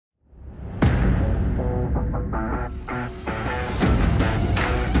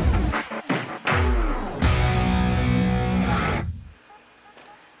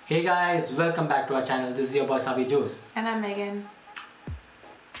Hey guys, welcome back to our channel. This is your boy Sabi Juice. And I'm Megan.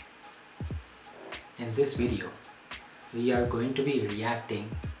 In this video, we are going to be reacting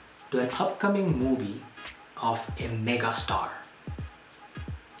to an upcoming movie of a megastar.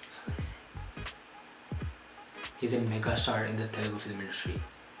 Who is it? He's a megastar in the Telugu film industry.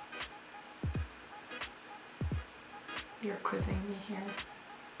 You're quizzing me here.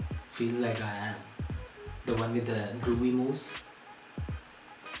 Feels like I am. The one with the groovy moves?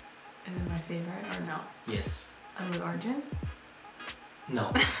 Is it my favorite or no? Yes. Allu Arjun?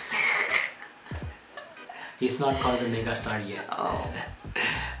 No. He's not called the megastar yet. Oh.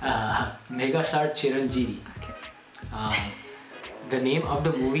 Megastar Chiranjeevi. Okay. The name of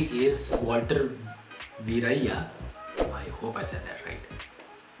the movie is Waltair Veerayya. I hope I said that right.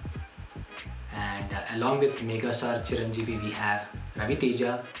 And along with Megastar Chiranjeevi, we have Ravi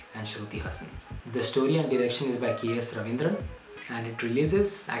Teja and Shruti Haasan. The story and direction is by K.S. Ravindran, and it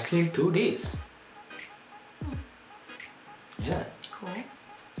releases actually in 2 days. Yeah. Cool.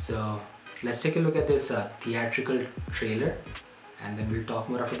 So let's take a look at this theatrical trailer, and then we'll talk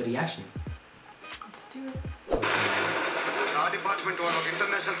more after the reaction. Let's do it. నా department వాళ్ళు ఒక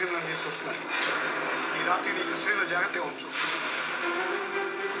international criminal తీసుకొస్తున్నారు. ఈ రాత్రి నీ కస్టడీలో జాగ్రత్తగా ఉంచు.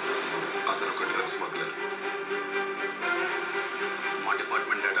 అతను ఒక డ్రగ్ స్మగ్లర్. మా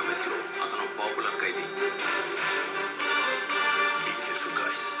డిపార్ట్మెంట్ డేటాబేస్లో అతను popular Khaidi. Be careful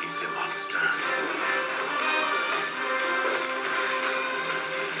guys, he's a monster.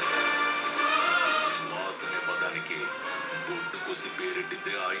 Mass అనే పదానికి బొట్టు కోసి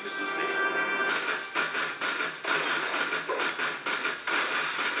పేరెట్టిందే ఆయన చూసే.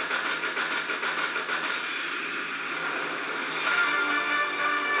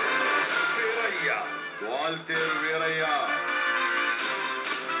 Waltair Veerayya.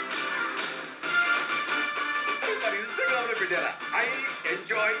 But Instagram lo pedara. I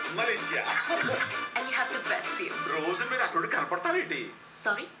enjoy Malaysia. And you have the best view. రోజు మీరు అక్కడ కనపడతారేంటి?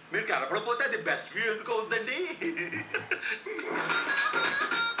 Sorry? మీరు కనపడకపోతే అది బెస్ట్ వ్యూ ఎందుకు అవుతుందండి?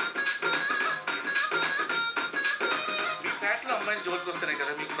 మీ ఫ్లాట్లో అమ్మాయిలు జోలికి వస్తున్నాయి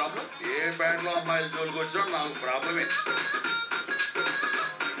కదా, మీకు ప్రాబ్లం? ఏ బ్యాండ్లో అమ్మాయిలు జోలికి వచ్చినా నాకు ప్రాబ్లమే.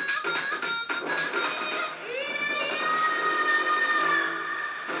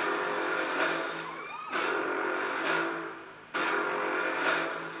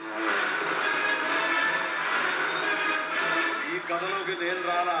 కథలోకి నేను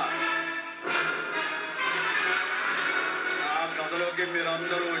రానా? నా కథలోకి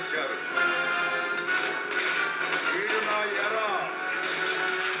మీరందరూ వచ్చారు. వీడు నా ఎర,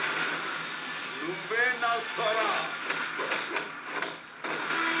 నువ్వే నా సొర.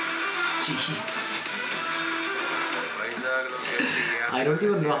 Jeez. I don't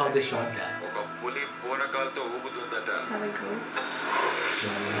even know how they shot that. ఒక పులి పూనకాలతో ఊగుతుందట. Shall I go?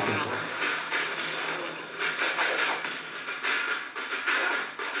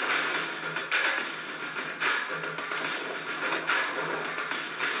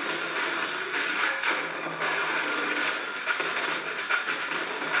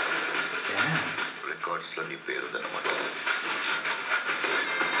 రికార్డ్స్లో నీ పేరుదన్నమాట.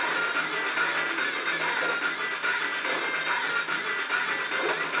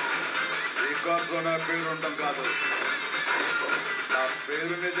 రికార్డ్స్లో నా పేరు ఉండడం కాదు, నా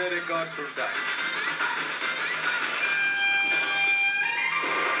పేరు మీదే రికార్డ్స్ ఉంటాయి.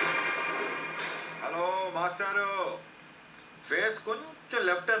 హలో మాస్టారు, ఫేస్ కొంచెం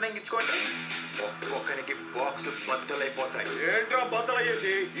లెఫ్ట్ టర్నింగ్ ఇచ్చుకోండి. ఒక్కొక్కరికి బాక్స్ బద్దలైపోతాయి. ఏంట్రా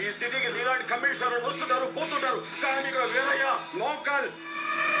బద్దలయ్యేది? ఈ సిటీకి నీలాంటి కమిషనర్ వస్తుంటారు పోతుంటారు, కానీ ఇక్కడ Veeraiah local.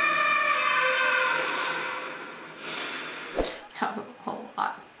 That was a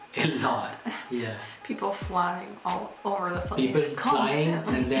lot. A lot. Yeah. People flying all over the place. People flying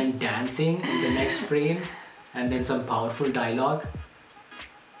constantly. and then dancing in the next frame, and then some powerful dialogue.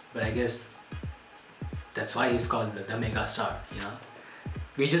 But I guess that's why he's called the megastar, you know.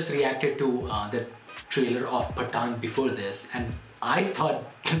 We just reacted to the trailer of Pathan before this, and I thought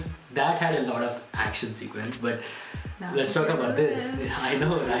that had a lot of action sequence, but Now let's talk about here it this. is. I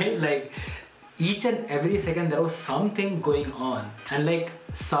know, right? Like each and every second there was something going on, and like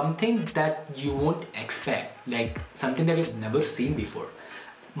something that you won't expect, like something that you've never seen before.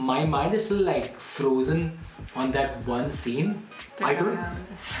 My mind is still like frozen on that one scene. I don't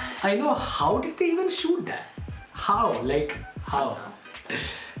know how did they even shoot that? How? Like how?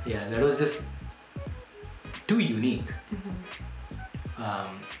 Yeah, that was just too unique.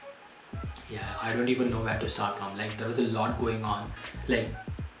 Yeah, I don't even know where to start from. Like there was a lot going on. Like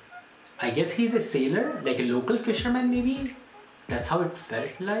I guess he's a sailor, like a local fisherman maybe. That's how it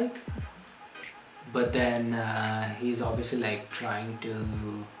felt like. But then he's obviously like trying to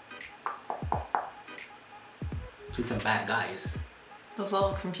kill some bad guys. It was a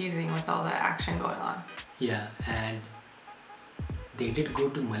little confusing with all the action going on. Yeah, and they did go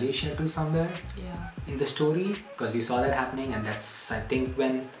to Malaysia too somewhere Yeah. in the story, because we saw that happening, and that's, I think,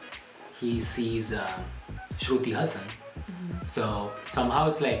 when he sees Shruti Haasan. So somehow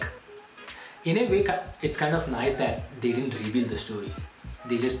it's like, in a way, it's kind of nice that they didn't reveal the story.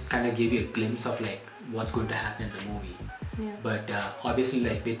 They just kind of gave you a glimpse of like what's going to happen in the movie. Yeah. But obviously,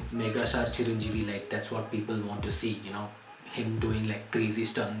 like with Megastar Chiranjeevi, like that's what people want to see, you know, him doing like crazy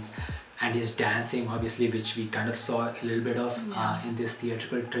stunts and his dancing, obviously, which we kind of saw a little bit of in this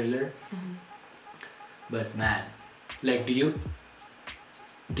theatrical trailer. But man, like, do you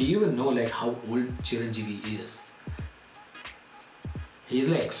even know like how old Chiranjeevi is? He's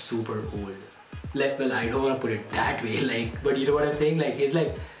like super old. Like, well, I don't want to put it that way, like, but you know what I'm saying? Like, he's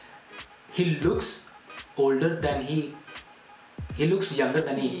like, he looks older than he looks younger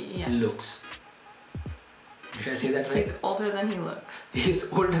than he looks. Did I say that right? He's older than he looks.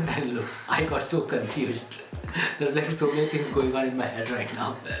 He's older than he looks. I got so confused. There's like so many things going on in my head right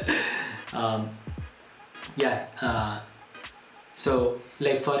now. So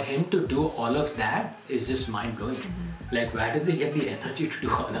like for him to do all of that is just mind blowing. Like, where does he get the energy to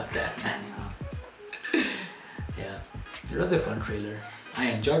do all of that, man? Yeah, it was a fun trailer.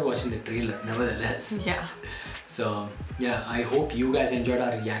 I enjoyed watching the trailer, nevertheless. Yeah. So yeah, I hope you guys enjoyed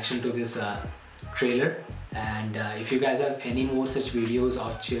our reaction to this trailer. And if you guys have any more such videos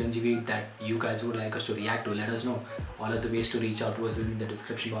of Chiranjeevi that you guys would like us to react to, let us know. All of the ways to reach out to us in the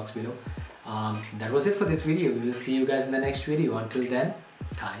description box below. That was it for this video. We will see you guys in the next video. Until then,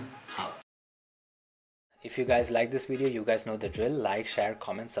 time out. If you guys like this video, you guys know the drill. Like, share,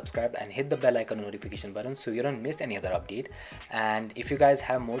 comment, subscribe, and hit the bell icon notification button so you don't miss any other update. And if you guys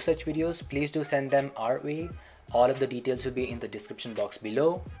have more such videos, please do send them our way. All of the details will be in the description box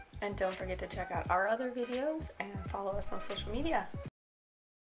below. And don't forget to check out our other videos and follow us on social media.